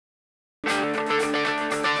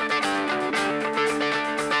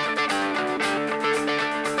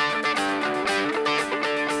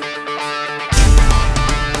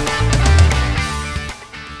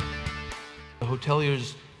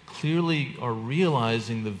are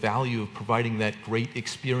realizing the value of providing that great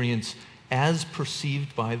experience as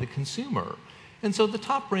perceived by the consumer. And so the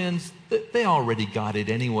top brands, they already got it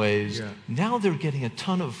anyways. Yeah. Now they're getting a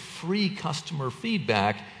ton of free customer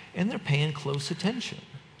feedback, and they're paying close attention.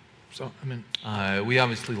 So, I mean, we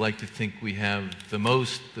obviously like to think we have the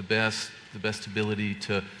best ability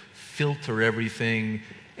to filter everything,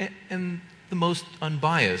 and the most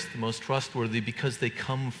unbiased, the most trustworthy, because they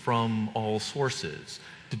come from all sources.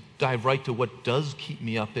 To dive right to what does keep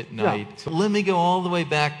me up at night, Yeah. let me go all the way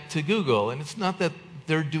back to Google. And it's not that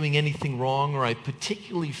they're doing anything wrong, or I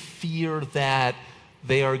particularly fear that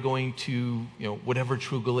they are going to, whatever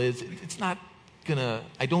Google is, it's not gonna,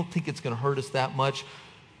 I don't think it's gonna hurt us that much.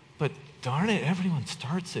 But darn it, everyone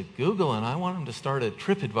starts at Google, and I want them to start at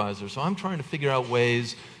TripAdvisor. So I'm trying to figure out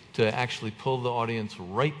ways to actually pull the audience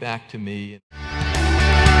right back to me.